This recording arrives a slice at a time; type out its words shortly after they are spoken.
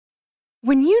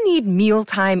When you need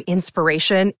mealtime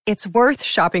inspiration, it's worth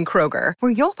shopping Kroger,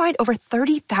 where you'll find over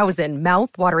 30,000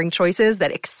 mouth-watering choices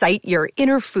that excite your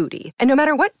inner foodie. And no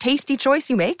matter what tasty choice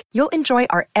you make, you'll enjoy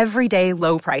our everyday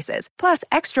low prices, plus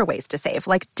extra ways to save,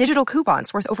 like digital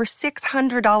coupons worth over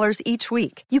 $600 each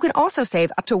week. You can also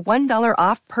save up to $1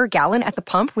 off per gallon at the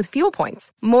pump with fuel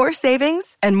points. More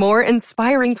savings and more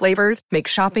inspiring flavors make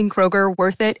shopping Kroger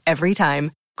worth it every time.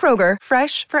 Kroger,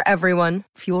 fresh for everyone.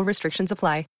 Fuel restrictions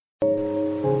apply.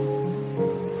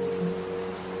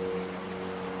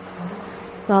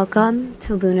 Welcome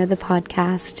to Luna the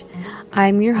podcast.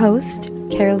 I'm your host,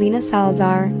 Carolina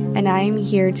Salazar, and I am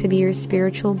here to be your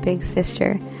spiritual big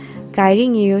sister,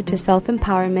 guiding you to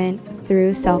self-empowerment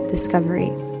through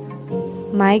self-discovery.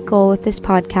 My goal with this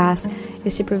podcast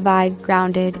is to provide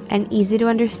grounded and easy to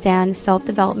understand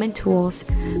self-development tools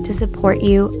to support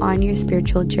you on your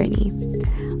spiritual journey.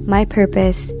 My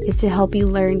purpose is to help you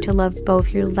learn to love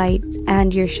both your light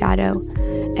and your shadow,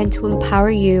 and to empower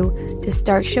you to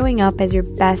start showing up as your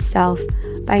best self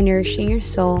by nourishing your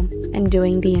soul and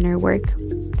doing the inner work.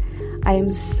 I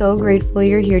am so grateful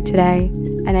you're here today,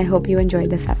 and I hope you enjoyed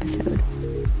this episode.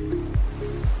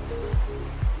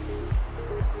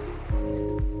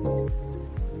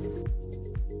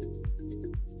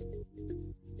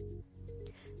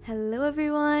 Hello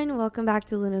everyone, welcome back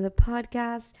to Luna the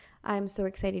podcast. I'm so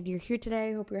excited you're here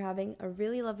today. I hope you're having a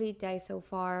really lovely day so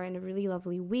far and a really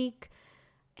lovely week.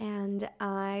 And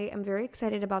I am very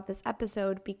excited about this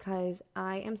episode because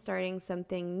I am starting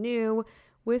something new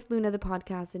with Luna the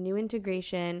podcast, a new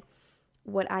integration.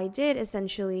 What I did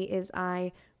essentially is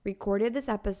I recorded this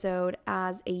episode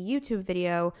as a YouTube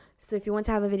video. So if you want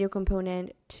to have a video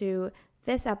component to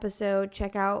this episode,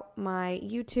 check out my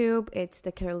YouTube. It's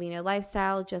the Carolina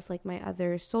Lifestyle, just like my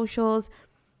other socials.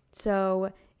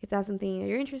 So if that's something that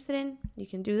you're interested in, you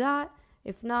can do that.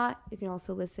 If not, you can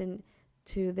also listen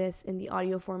to this in the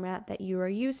audio format that you are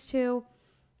used to.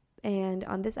 And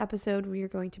on this episode, we are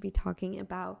going to be talking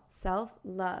about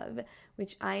self-love,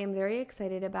 which I am very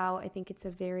excited about. I think it's a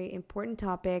very important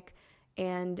topic,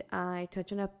 and I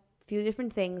touch on a few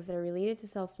different things that are related to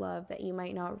self-love that you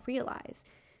might not realize.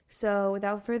 So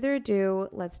without further ado,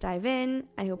 let's dive in.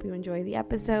 I hope you enjoy the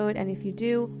episode, and if you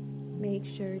do, make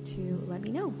sure to let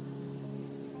me know.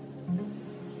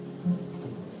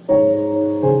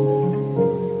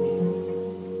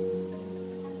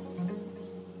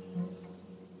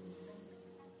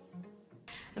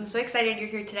 I'm so excited you're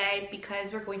here today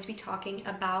because we're going to be talking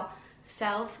about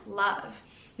self-love.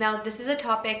 Now, this is a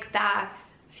topic that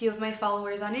a few of my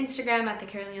followers on Instagram at the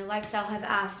Carolina Lifestyle have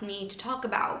asked me to talk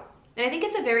about. And I think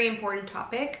it's a very important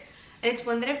topic, and it's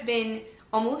one that I've been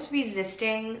almost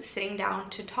resisting sitting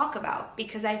down to talk about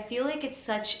because I feel like it's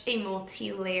such a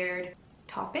multi-layered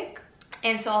topic.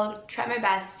 And so I'll try my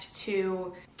best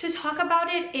to talk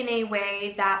about it in a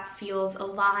way that feels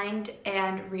aligned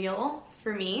and real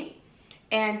for me.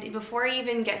 And before I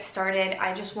even get started,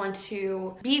 I just want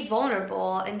to be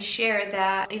vulnerable and share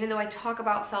that even though I talk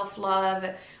about self-love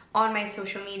on my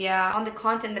social media, on the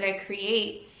content that I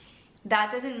create,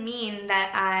 that doesn't mean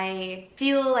that I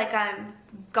feel like I'm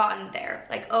gotten there.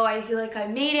 Like, oh, I feel like I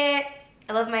made it,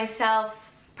 I love myself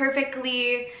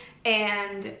perfectly,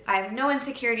 and I have no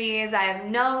insecurities, I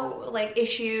have no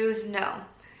issues. No.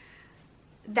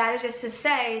 That is just to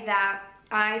say that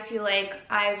I feel like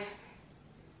I've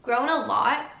grown a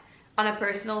lot on a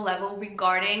personal level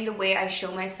regarding the way I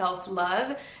show myself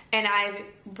love, and I've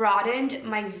broadened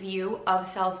my view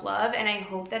of self-love, and I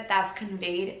hope that that's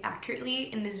conveyed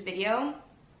accurately in this video.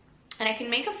 And I can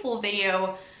make a full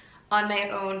video on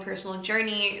my own personal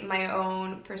journey, my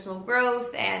own personal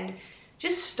growth, and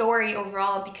just story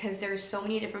overall, because there's so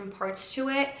many different parts to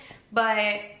it.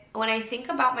 But when I think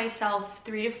about myself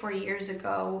 3 to 4 years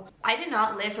ago, I did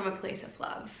not live from a place of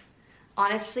love.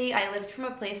 Honestly, I lived from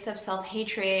a place of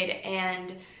self-hatred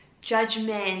and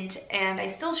judgment, and I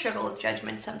still struggle with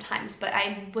judgment sometimes, but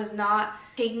I was not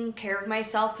taking care of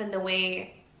myself in the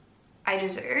way I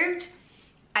deserved.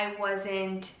 I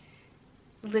wasn't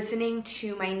listening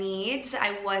to my needs.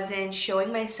 I wasn't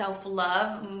showing myself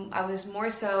love. I was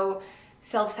more so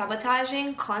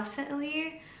self-sabotaging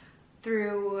constantly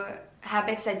through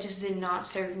habits that just did not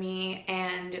serve me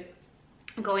and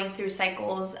going through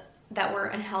cycles that were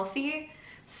unhealthy.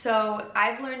 So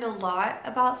I've learned a lot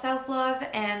about self-love,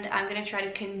 and I'm gonna try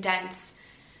to condense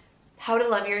how to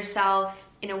love yourself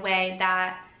in a way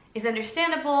that is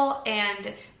understandable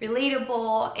and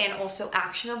relatable and also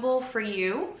actionable for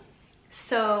you.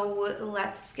 So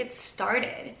let's get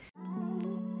started.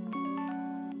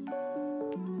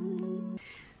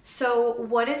 So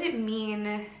what does it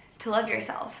mean to love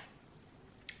yourself?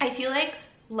 I feel like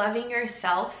loving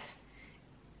yourself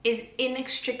is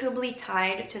inextricably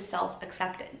tied to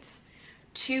self-acceptance.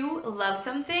 To love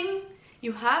something,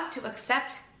 you have to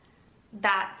accept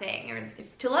that thing, or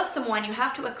to love someone, you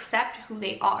have to accept who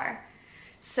they are.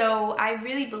 So I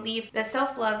really believe that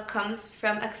self-love comes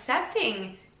from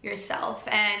accepting yourself,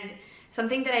 and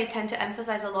something that I tend to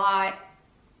emphasize a lot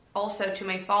also to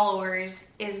my followers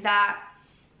is that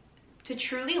to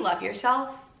truly love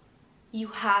yourself, you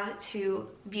have to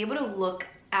be able to look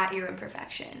at your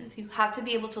imperfections. You have to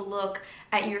be able to look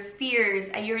at your fears,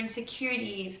 at your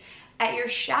insecurities, at your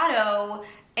shadow,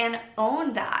 and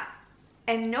own that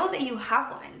and know that you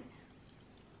have one.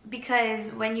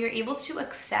 Because when you're able to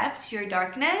accept your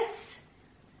darkness,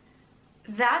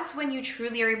 that's when you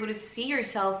truly are able to see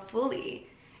yourself fully.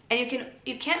 And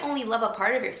you can't only love a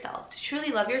part of yourself. To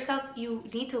truly love yourself, you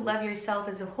need to love yourself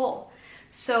as a whole.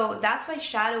 So that's why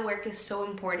shadow work is so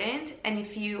important. And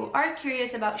if you are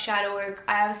curious about shadow work,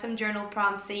 I have some journal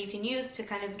prompts that you can use to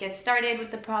kind of get started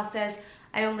with the process.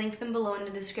 I will link them below in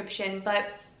the description.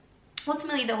 But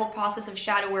ultimately, the whole process of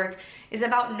shadow work is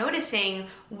about noticing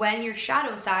when your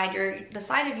shadow side, or the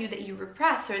side of you that you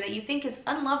repress or that you think is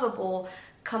unlovable,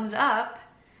 comes up.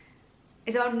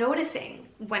 It's about noticing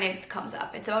when it comes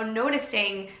up. It's about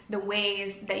noticing the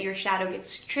ways that your shadow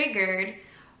gets triggered,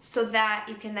 so that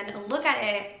you can then look at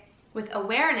it with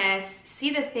awareness, see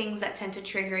the things that tend to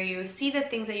trigger you, see the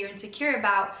things that you're insecure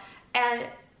about, and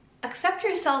accept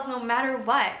yourself no matter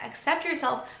what. Accept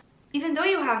yourself even though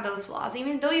you have those flaws,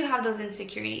 even though you have those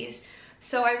insecurities.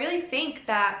 So I really think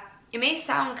that it may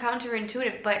sound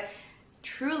counterintuitive, but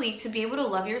truly, to be able to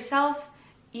love yourself,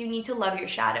 you need to love your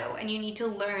shadow, and you need to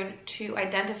learn to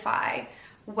identify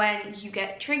when you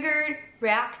get triggered,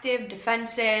 reactive,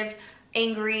 defensive,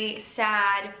 angry,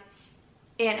 sad,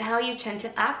 and how you tend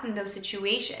to act in those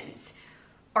situations.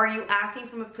 Are you acting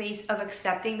from a place of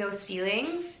accepting those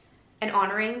feelings and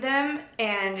honoring them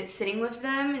and sitting with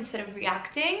them instead of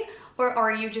reacting? Or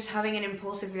are you just having an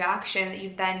impulsive reaction that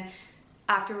you then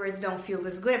afterwards don't feel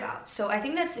as good about? So I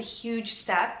think that's a huge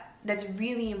step that's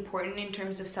really important in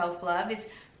terms of self-love, is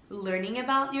learning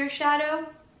about your shadow.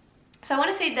 So I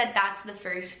want to say that that's the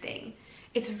first thing.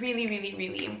 It's really, really,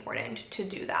 really important to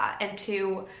do that, and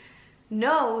to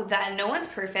know that no one's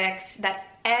perfect,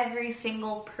 that every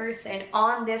single person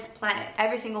on this planet,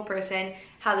 every single person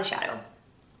has a shadow.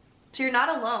 So you're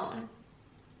not alone.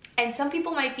 And some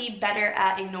people might be better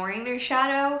at ignoring their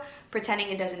shadow, pretending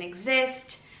it doesn't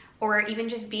exist, or even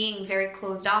just being very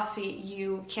closed off, so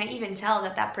you can't even tell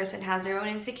that that person has their own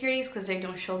insecurities because they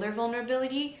don't show their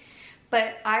vulnerability.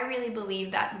 But I really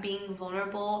believe that being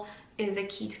vulnerable is the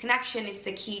key to connection. It's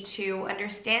the key to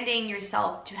understanding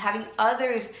yourself, to having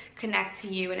others connect to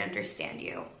you and understand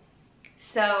you.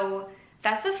 So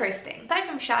that's the first thing. Aside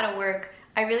from shadow work,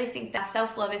 I really think that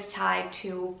self-love is tied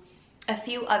to a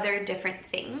few other different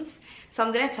things. So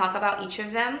I'm going to talk about each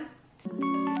of them.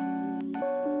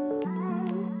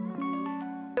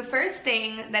 The first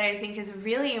thing that I think is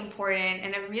really important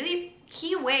and a really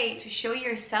key way to show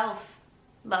yourself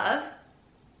love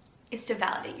is to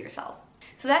validate yourself.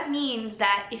 So that means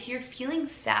that if you're feeling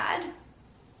sad,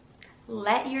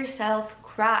 let yourself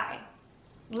cry.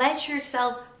 Let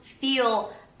yourself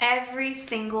feel every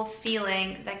single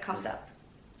feeling that comes up.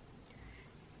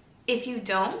 If you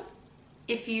don't,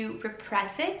 if you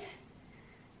repress it,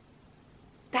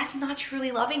 that's not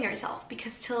truly loving yourself,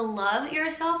 because to love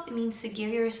yourself, it means to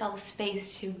give yourself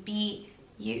space to be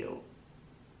you,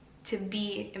 to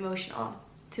be emotional,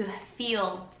 to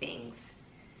feel things.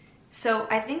 So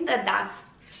I think that that's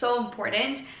so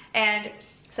important, and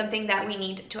something that we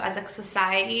need to, as a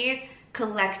society,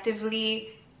 collectively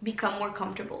become more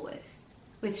comfortable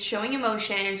with showing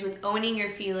emotions, with owning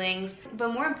your feelings,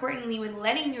 but more importantly, with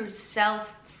letting yourself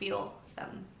feel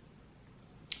them.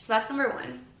 So that's number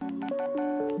one.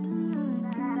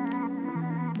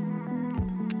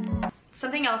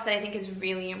 Something else that I think is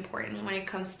really important when it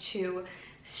comes to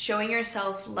showing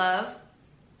yourself love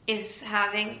is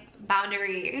having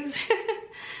boundaries.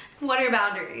 What are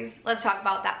boundaries? Let's talk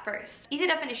about that first. Easy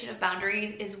definition of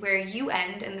boundaries is where you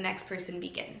end and the next person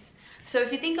begins. So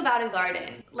if you think about a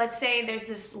garden, let's say there's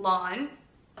this lawn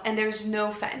and there's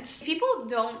no fence. People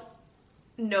don't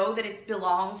know that it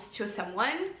belongs to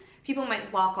someone. People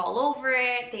might walk all over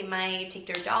it. They might take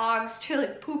their dogs to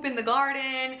like poop in the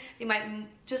garden. They might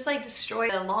just like destroy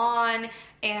the lawn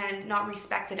and not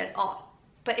respect it at all.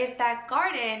 But if that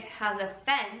garden has a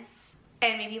fence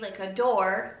and maybe like a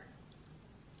door,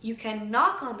 you can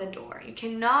knock on the door, you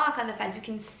can knock on the fence, you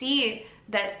can see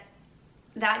that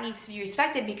that needs to be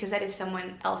respected because that is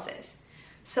someone else's.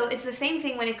 So it's the same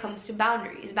thing when it comes to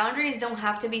boundaries. Boundaries don't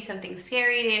have to be something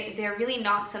scary, they're really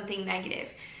not something negative.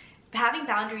 having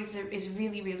boundaries is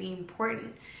really, really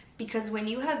important, because when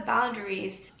you have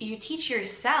boundaries, you teach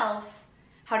yourself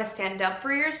how to stand up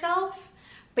for yourself,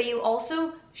 but you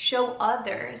also show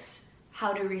others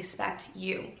how to respect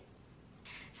you.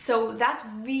 So that's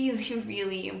really,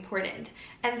 really important.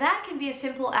 And that can be as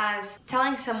simple as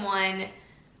telling someone,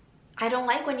 I don't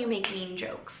like when you make mean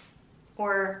jokes,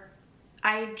 or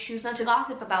I choose not to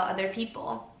gossip about other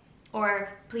people,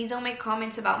 or please don't make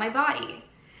comments about my body,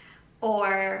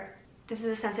 or this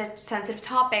is a sensitive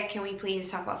topic, can we please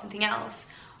talk about something else,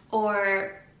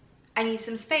 or I need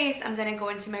some space, I'm gonna go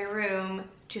into my room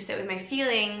to sit with my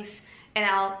feelings and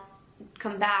I'll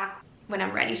come back when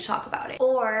I'm ready to talk about it.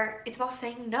 Or it's about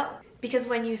saying no, because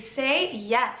when you say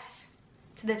yes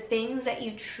to the things that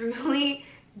you truly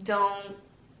don't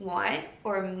want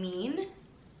or mean,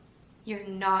 you're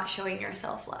not showing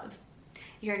yourself love,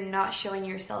 you're not showing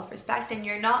yourself respect, and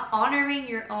you're not honoring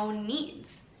your own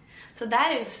needs. So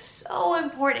that is so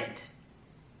important,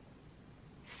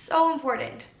 so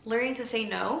important, learning to say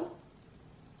no.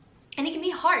 And it can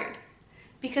be hard,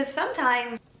 because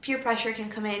sometimes peer pressure can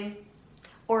come in,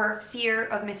 or fear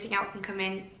of missing out can come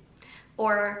in,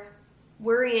 or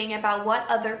worrying about what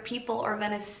other people are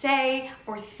gonna say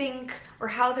or think, or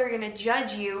how they're gonna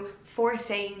judge you for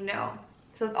saying no.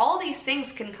 So all these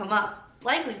things can come up,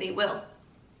 likely they will.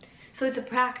 So it's a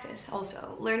practice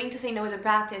also. Learning to say no is a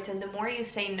practice, and the more you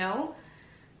say no,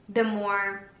 the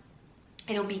more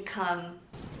it'll become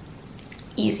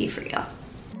easy for you.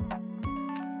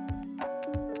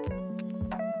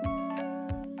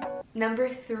 Number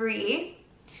 3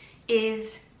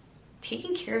 is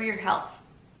taking care of your health.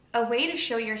 A way to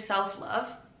show your self-love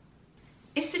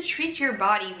is to treat your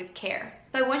body with care.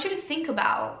 So I want you to think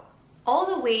about all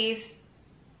the ways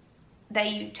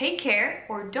that you take care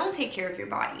or don't take care of your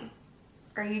body.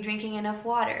 Are you drinking enough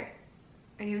water?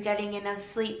 Are you getting enough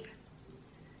sleep?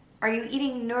 Are you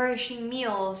eating nourishing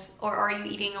meals, or are you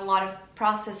eating a lot of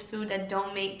processed food that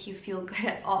don't make you feel good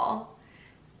at all?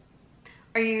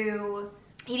 Are you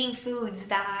eating foods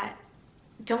that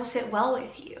don't sit well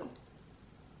with you?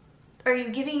 Are you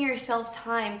giving yourself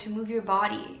time to move your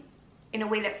body in a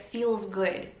way that feels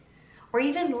good? Or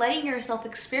even letting yourself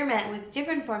experiment with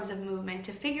different forms of movement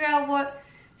to figure out what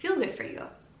feels good for you.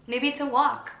 Maybe it's a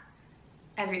walk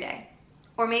every day,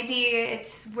 or maybe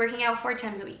it's working out 4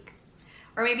 times a week,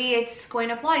 or maybe it's going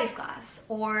to Pilates class,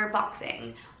 or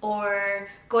boxing, or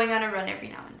going on a run every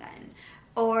now and then,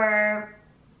 or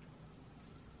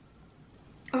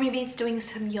maybe it's doing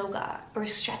some yoga or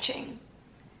stretching.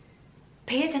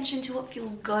 Pay attention to what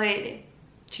feels good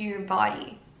to your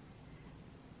body.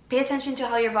 Pay attention to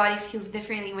how your body feels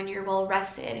differently when you're well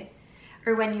rested,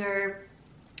 or when you're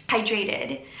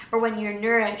hydrated, or when you're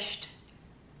nourished.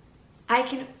 I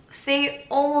can say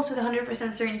almost with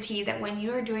 100% certainty that when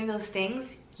you are doing those things,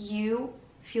 you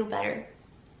feel better,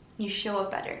 you show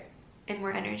up better and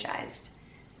more energized,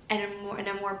 and in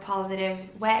a more positive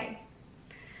way.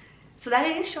 So that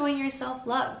is showing yourself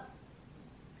love.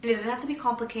 It doesn't have to be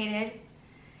complicated,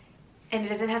 and it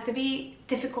doesn't have to be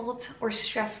difficult or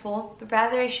stressful, but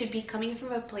rather it should be coming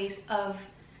from a place of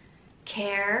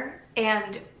care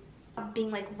and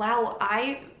being like, wow,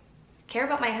 I care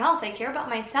about my health, I care about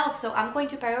myself, so I'm going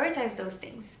to prioritize those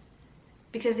things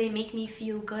because they make me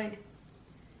feel good.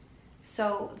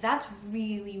 So that's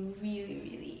really, really,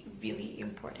 really, really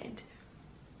important.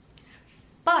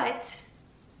 But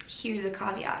here's a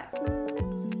caveat.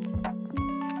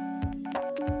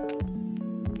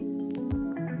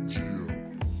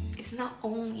 It's not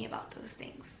only about those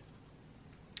things.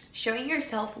 Showing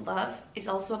yourself love is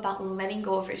also about letting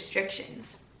go of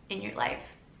restrictions in your life.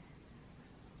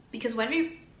 Because when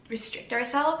we restrict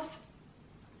ourselves,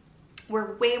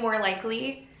 we're way more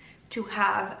likely to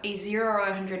have a 0 or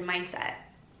 100 mindset,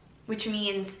 which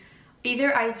means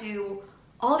either I do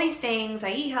all these things,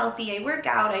 I eat healthy, I work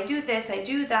out, I do this, I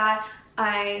do that,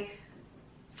 I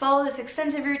follow this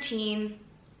extensive routine,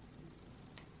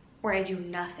 or I do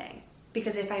nothing.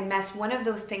 Because if I mess one of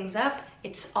those things up,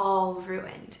 it's all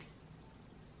ruined.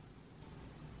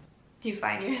 Do you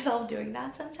find yourself doing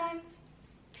that sometimes?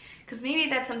 Because maybe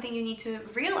that's something you need to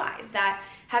realize, that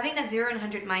having that 0 and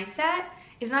 100 mindset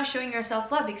is not showing yourself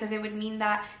love, because it would mean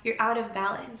that you're out of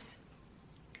balance.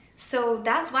 So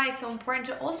that's why it's so important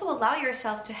to also allow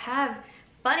yourself to have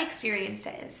fun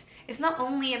experiences. It's not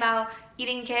only about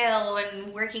eating kale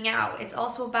and working out. It's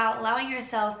also about allowing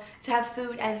yourself to have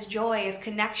food as joy, as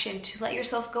connection, to let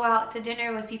yourself go out to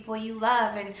dinner with people you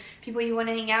love and people you want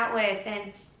to hang out with.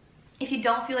 And if you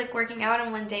don't feel like working out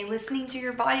on one day, listening to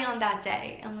your body on that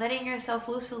day and letting yourself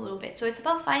loose a little bit. So it's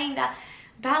about finding that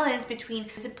balance between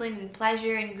discipline and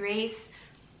pleasure and grace,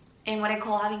 and what I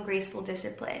call having graceful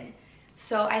discipline.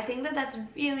 So I think that that's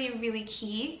really, really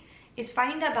key, is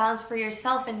finding that balance for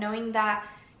yourself and knowing that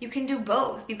you can do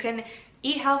both. You can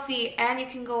eat healthy and you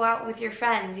can go out with your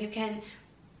friends. You can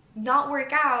not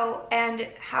work out and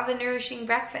have a nourishing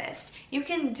breakfast. You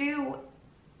can do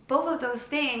both of those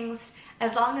things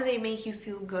as long as they make you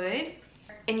feel good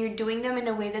and you're doing them in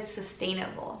a way that's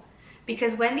sustainable.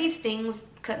 Because when these things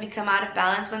become out of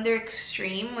balance, when they're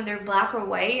extreme, when they're black or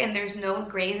white and there's no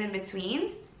grays in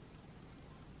between,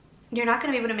 you're not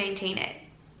going to be able to maintain it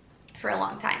for a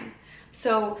long time.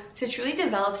 So to truly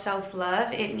develop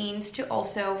self-love, it means to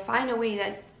also find a way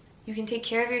that you can take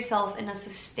care of yourself in a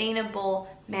sustainable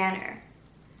manner,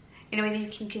 in a way that you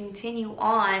can continue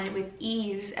on with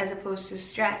ease as opposed to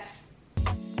stress.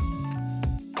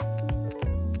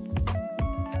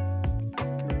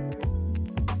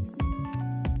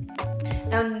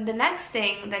 Now, the next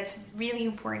thing that's really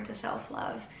important to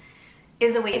self-love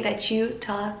is the way that you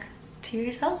talk to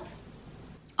yourself.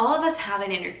 All of us have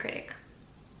an inner critic.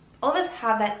 All of us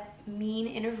have that mean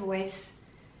inner voice,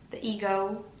 the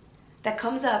ego, that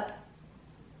comes up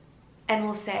and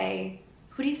will say,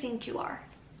 who do you think you are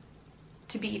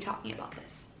to be talking about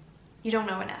this? You don't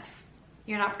know enough.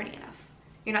 You're not pretty enough.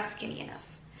 You're not skinny enough.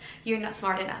 You're not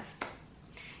smart enough.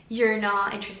 You're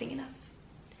not interesting enough.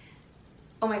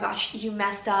 Oh my gosh, you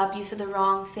messed up. You said the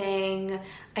wrong thing.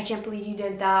 I can't believe you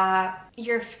did that.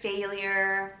 You're a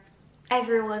failure.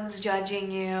 Everyone's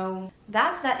judging you.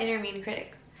 That's that inner mean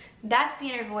critic. That's the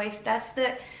inner voice. That's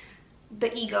the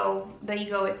ego, the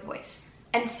egoic voice.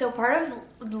 And so part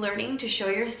of learning to show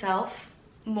yourself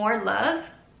more love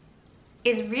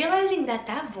is realizing that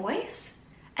that voice,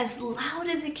 as loud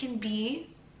as it can be,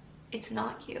 it's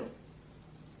not you.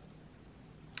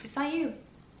 It's not you.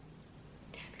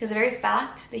 Because the very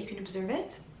fact that you can observe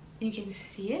it and you can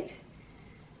see it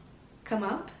come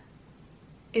up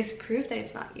is proof that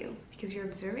it's not you, because you're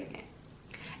observing it.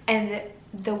 And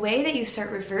the way that you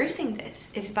start reversing this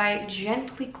is by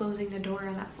gently closing the door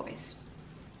on that voice.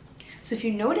 So if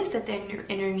you notice that the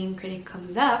inner mean critic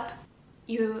comes up,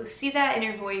 you see that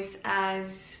inner voice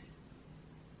as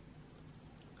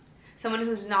someone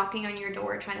who's knocking on your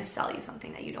door trying to sell you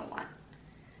something that you don't want.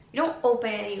 You don't open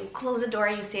it and you close the door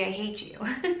and you say, I hate you.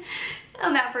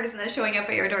 I'm that person that's showing up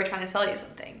at your door trying to sell you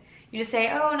something. You just say,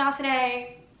 oh, not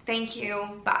today. Thank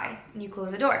you. Bye. And you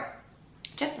close the door.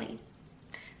 Gently.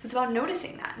 So it's about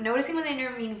noticing that. Noticing when the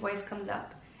inner mean voice comes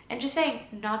up. And just saying,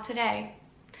 not today.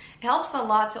 It helps a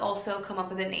lot to also come up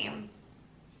with a name.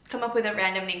 Come up with a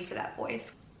random name for that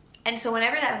voice. And so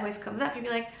whenever that voice comes up, you'd be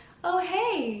like, oh,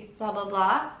 hey, blah, blah,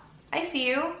 blah. I see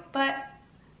you, but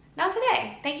not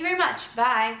today. Thank you very much.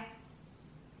 Bye.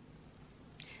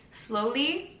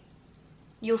 Slowly,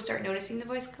 you'll start noticing the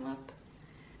voice come up,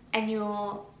 and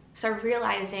you'll start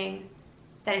realizing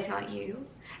that it's not you,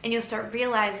 and you'll start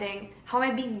realizing, how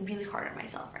am I being really hard on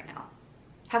myself right now?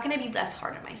 How can I be less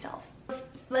hard on myself?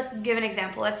 Let's give an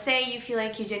example. Let's say you feel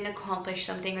like you didn't accomplish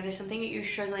something, or there's something that you're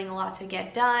struggling a lot to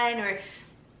get done, or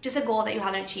just a goal that you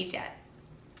haven't achieved yet.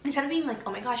 Instead of being like,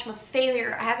 oh my gosh, I'm a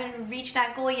failure, I haven't reached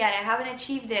that goal yet, I haven't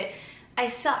achieved it, I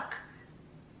suck.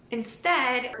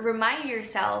 Instead, remind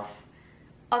yourself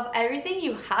of everything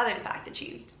you have in fact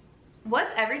achieved. What's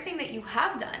everything that you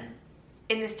have done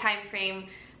in this time frame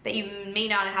that you may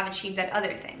not have achieved that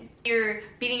other thing? You're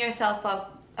beating yourself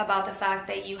up about the fact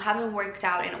that you haven't worked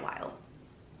out in a while.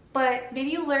 But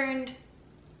maybe you learned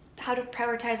how to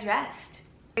prioritize rest.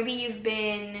 Maybe you've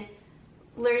been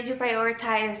learning to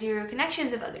prioritize your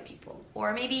connections with other people.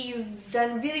 Or maybe you've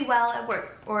done really well at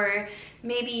work. Or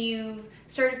maybe you've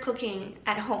started cooking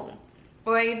at home.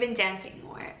 Or you've been dancing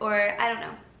more. Or I don't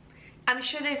know. I'm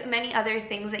sure there's many other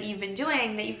things that you've been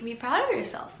doing that you can be proud of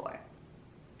yourself for.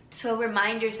 So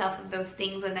remind yourself of those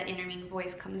things when that inner mean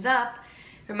voice comes up.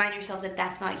 Remind yourself that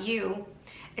that's not you.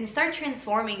 And start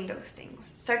transforming those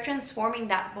things. Start transforming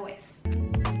that voice.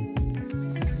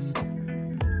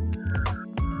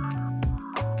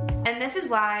 And this is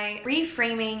why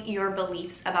reframing your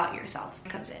beliefs about yourself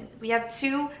comes in. We have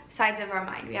two sides of our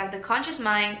mind. We have the conscious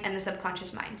mind and the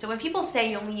subconscious mind. So when people say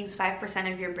you only use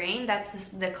 5% of your brain, that's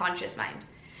the conscious mind.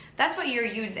 That's what you're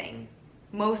using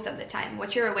most of the time.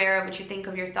 What you're aware of, what you think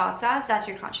of your thoughts as, that's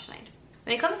your conscious mind.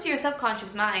 When it comes to your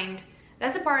subconscious mind,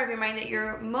 that's the part of your mind that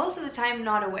you're most of the time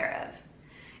not aware of.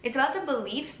 It's about the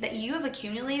beliefs that you have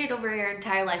accumulated over your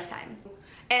entire lifetime.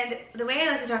 And the way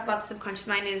I like to talk about the subconscious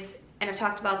mind is, and I've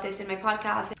talked about this in my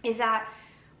podcast, is that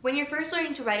when you're first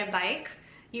learning to ride a bike,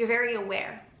 you're very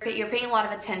aware. You're paying a lot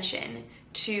of attention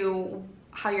to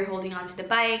how you're holding onto the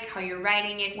bike, how you're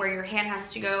riding it, where your hand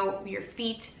has to go, your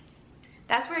feet.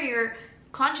 That's where your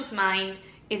conscious mind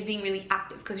is being really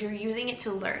active, because you're using it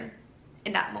to learn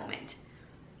in that moment.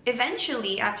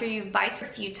 Eventually, after you've biked a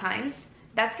few times,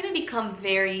 that's going to become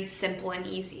very simple and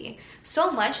easy. So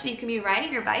much that you can be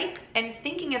riding your bike and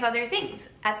thinking of other things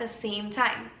at the same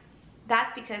time.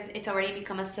 That's because it's already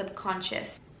become a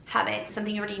subconscious habit,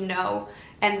 something you already know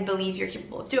and believe you're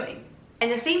capable of doing.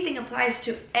 And the same thing applies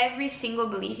to every single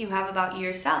belief you have about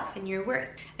yourself and your worth.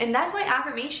 And that's why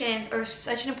affirmations are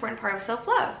such an important part of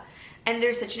self-love. And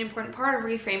they're such an important part of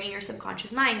reframing your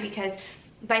subconscious mind, because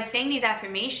by saying these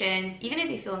affirmations, even if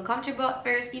they feel uncomfortable at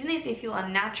first, even if they feel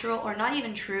unnatural or not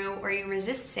even true, or you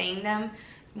resist saying them,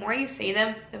 the more you say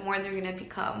them, the more they're gonna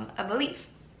become a belief.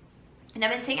 And I've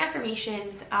been saying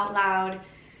affirmations out loud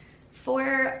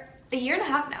for a year and a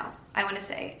half now, I wanna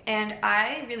say. And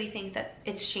I really think that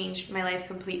it's changed my life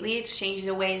completely. It's changed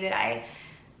the way that I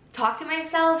talk to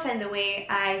myself and the way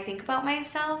I think about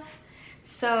myself.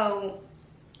 So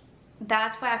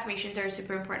that's why affirmations are a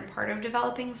super important part of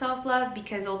developing self-love,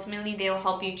 because ultimately they will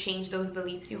help you change those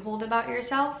beliefs you hold about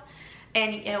yourself,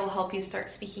 and it will help you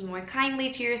start speaking more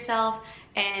kindly to yourself,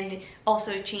 and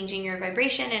also changing your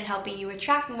vibration and helping you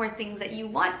attract more things that you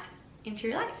want into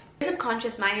your life. Your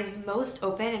subconscious mind is most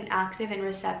open and active and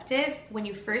receptive when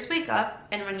you first wake up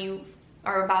and when you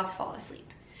are about to fall asleep.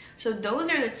 So those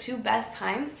are the two best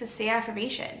times to say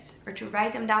affirmations or to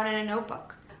write them down in a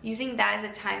notebook. Using that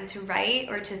as a time to write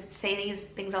or to say these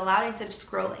things aloud instead of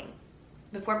scrolling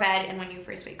before bed and when you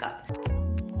first wake up.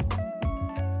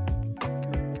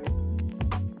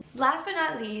 Last but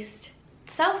not least,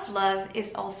 self-love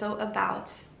is also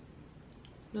about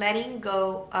letting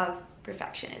go of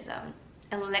perfectionism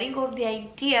and letting go of the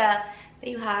idea that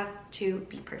you have to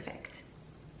be perfect.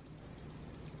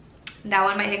 That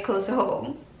one might hit close to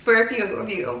home for a few of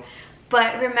you,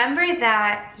 but remember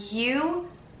that you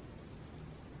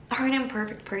are an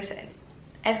imperfect person.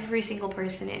 Every single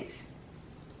person is.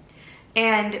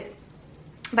 And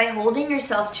by holding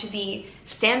yourself to the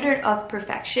standard of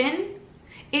perfection,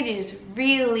 it is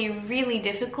really, really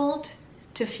difficult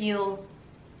to feel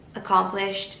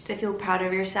accomplished, to feel proud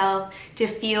of yourself, to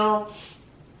feel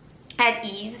at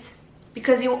ease,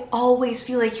 because you'll always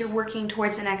feel like you're working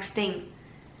towards the next thing.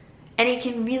 And it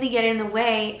can really get in the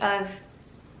way of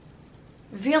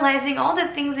realizing all the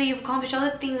things that you've accomplished, all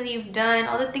the things that you've done,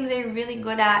 all the things that you're really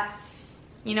good at,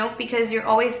 you know, because you're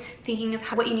always thinking of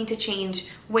what you need to change,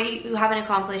 what you haven't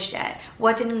accomplished yet,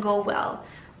 what didn't go well.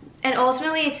 And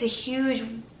ultimately, it's a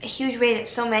huge way that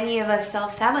so many of us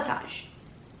self-sabotage,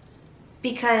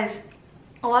 because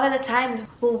a lot of the times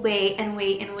we'll wait and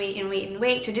wait and wait and wait and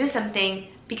wait to do something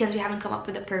because we haven't come up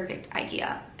with a perfect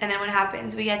idea. And then what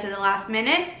happens? We get to the last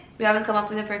minute, we haven't come up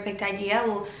with a perfect idea,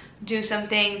 we'll do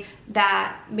something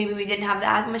that maybe we didn't have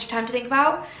as much time to think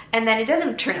about, and then it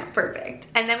doesn't turn out perfect.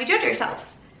 And then we judge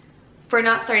ourselves for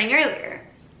not starting earlier.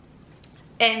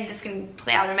 And this can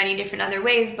play out in many different other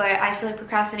ways, but I feel like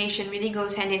procrastination really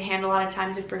goes hand in hand a lot of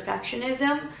times with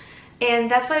perfectionism. And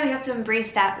that's why we have to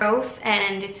embrace that growth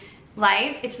and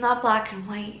life. It's not black and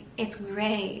white, it's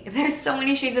gray. There's so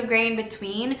many shades of gray in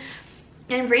between.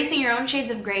 And embracing your own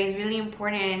shades of gray is really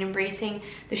important, and embracing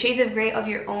the shades of gray of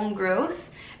your own growth,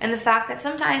 and the fact that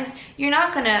sometimes you're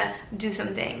not gonna do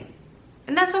something.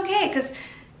 And that's okay, because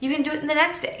you can do it the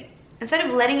next day. Instead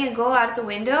of letting it go out the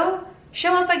window,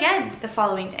 show up again the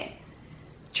following day.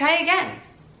 Try again.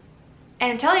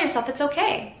 And tell yourself it's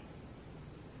okay.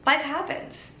 Life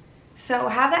happens. So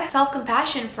have that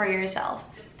self-compassion for yourself.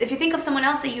 If you think of someone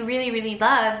else that you really, really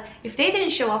love, if they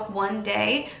didn't show up one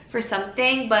day for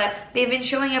something, but they've been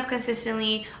showing up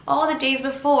consistently all the days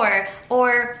before,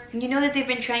 or you know that they've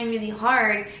been trying really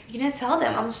hard, you're gonna tell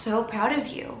them, I'm so proud of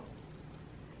you.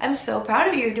 I'm so proud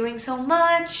of you. You're doing so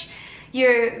much.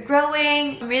 You're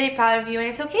growing. I'm really proud of you. And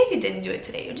it's okay if you didn't do it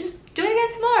today. You just do it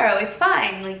again tomorrow. It's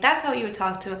fine. Like, that's how you would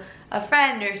talk to a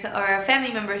friend or a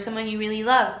family member, someone you really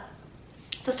love.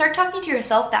 So start talking to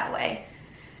yourself that way.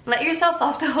 Let yourself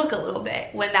off the hook a little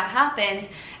bit when that happens,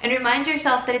 and remind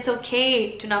yourself that it's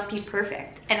okay to not be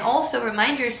perfect. And also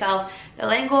remind yourself that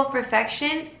letting go of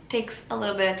perfection takes a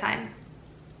little bit of time.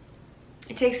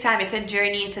 It takes time. It's a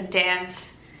journey. It's a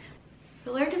dance.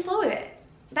 So learn to flow with it.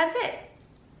 That's it.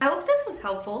 I hope this was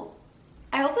helpful.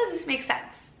 I hope that this makes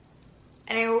sense.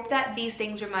 And I hope that these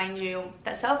things remind you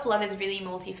that self-love is really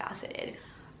multifaceted,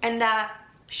 and that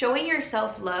showing your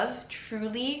self-love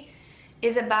truly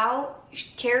is about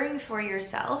caring for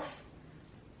yourself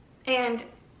and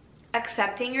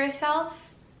accepting yourself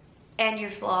and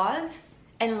your flaws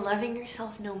and loving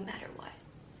yourself no matter what,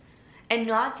 and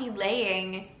not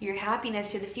delaying your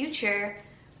happiness to the future.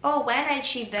 Oh, when I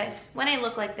achieve this, when I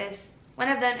look like this, when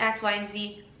I've done X, Y, and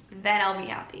Z, then I'll be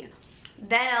happy.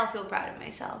 Then I'll feel proud of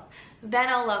myself. Then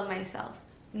I'll love myself.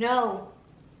 No.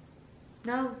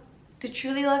 To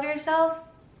truly love yourself,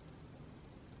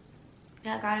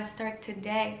 you gotta start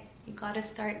today. You gotta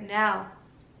start now.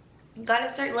 You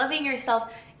gotta start loving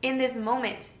yourself in this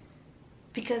moment.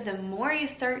 Because the more you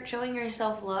start showing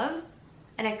yourself love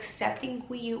and accepting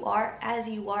who you are as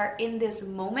you are in this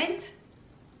moment,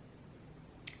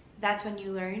 that's when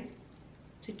you learn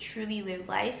to truly live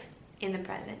life in the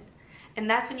present. And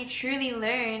that's when you truly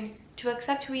learn to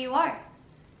accept who you are.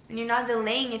 And you're not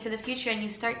delaying it to the future, and you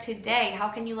start today. How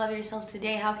can you love yourself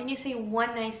today? How can you say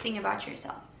one nice thing about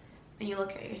yourself when you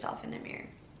look at yourself in the mirror?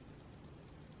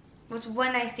 What's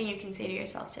one nice thing you can say to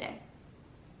yourself today?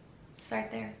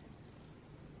 Start there.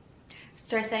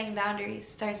 Start setting boundaries.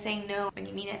 Start saying no when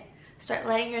you mean it. Start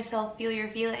letting yourself feel your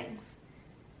feelings.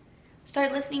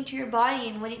 Start listening to your body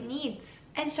and what it needs.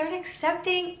 And start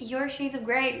accepting your shades of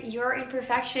gray, your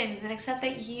imperfections, and accept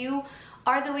that you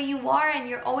are the way you are, and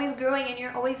you're always growing and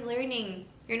you're always learning.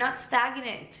 You're not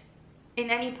stagnant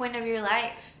in any point of your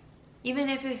life. Even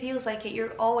if it feels like it,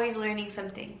 you're always learning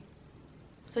something.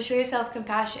 So show yourself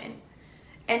compassion.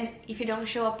 And if you don't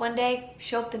show up one day,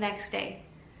 show up the next day.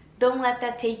 Don't let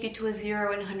that take you to a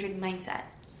 0 and 100 mindset.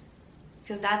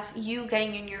 Because that's you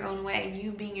getting in your own way,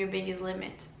 you being your biggest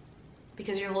limit.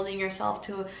 Because you're holding yourself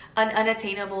to an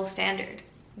unattainable standard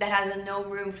that has no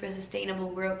room for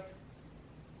sustainable growth.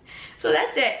 So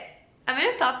that's it. I'm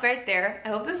gonna stop right there. I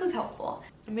hope this was helpful.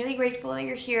 I'm really grateful that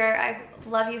you're here. I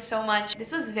love you so much.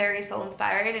 This was very soul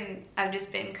inspired, and I've just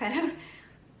been kind of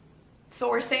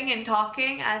sourcing and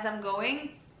talking as I'm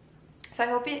going. So I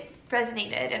hope it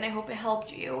resonated, and I hope it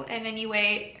helped you in any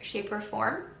way, shape, or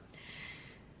form.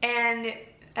 And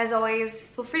as always,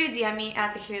 feel free to DM me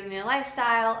at The Carolina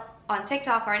Lifestyle on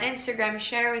TikTok or on Instagram.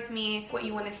 Share with me what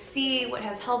you want to see, what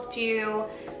has helped you,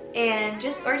 and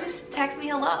just text me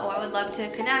hello. I would love to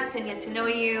connect and get to know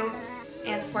you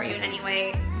and support you in any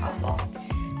way possible.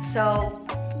 So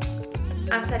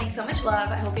I'm sending so much love.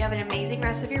 I hope you have an amazing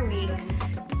rest of your week.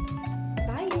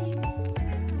 Bye.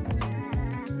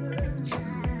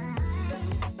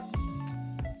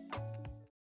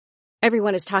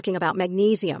 Everyone is talking about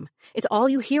magnesium. It's all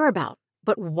you hear about.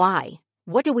 But why?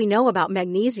 What do we know about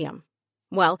magnesium?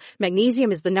 Well,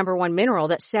 magnesium is the #1 mineral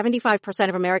that 75%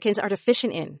 of Americans are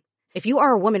deficient in. If you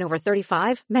are a woman over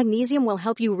 35, magnesium will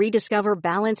help you rediscover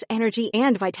balance, energy,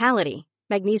 and vitality.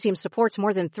 Magnesium supports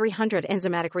more than 300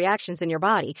 enzymatic reactions in your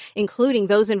body, including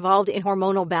those involved in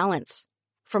hormonal balance.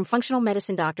 From functional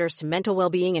medicine doctors to mental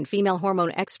well-being and female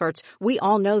hormone experts, we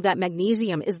all know that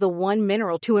magnesium is the one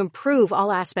mineral to improve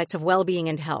all aspects of well-being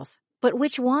and health. But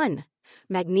which one?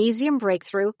 Magnesium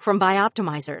Breakthrough from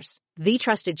Bioptimizers, the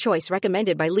trusted choice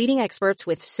recommended by leading experts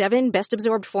with 7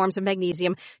 best-absorbed forms of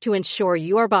magnesium to ensure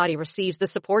your body receives the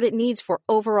support it needs for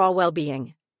overall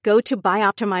well-being. Go to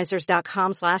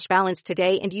bioptimizers.com/balance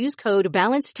today and use code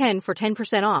BALANCE10 for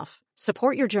 10% off.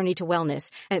 Support your journey to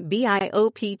wellness at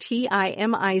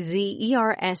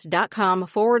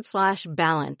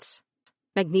bioptimizers.com/balance.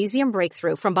 Magnesium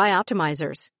Breakthrough from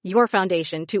Bioptimizers, your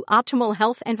foundation to optimal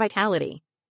health and vitality.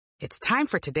 It's time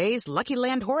for today's Lucky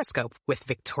Land horoscope with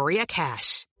Victoria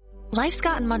Cash. Life's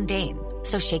gotten mundane,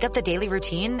 so shake up the daily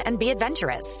routine and be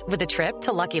adventurous with a trip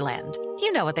to Lucky Land.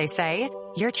 You know what they say,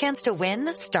 your chance to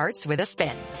win starts with a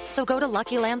spin. So go to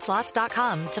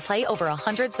LuckyLandSlots.com to play over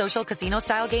 100 social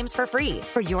casino-style games for free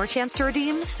for your chance to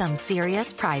redeem some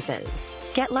serious prizes.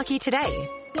 Get lucky today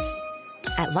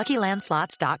at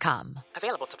LuckyLandSlots.com.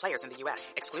 Available to players in the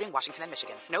U.S., excluding Washington and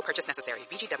Michigan. No purchase necessary.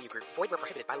 VGW Group. Void where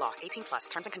prohibited by law. 18+.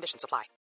 Terms and conditions apply.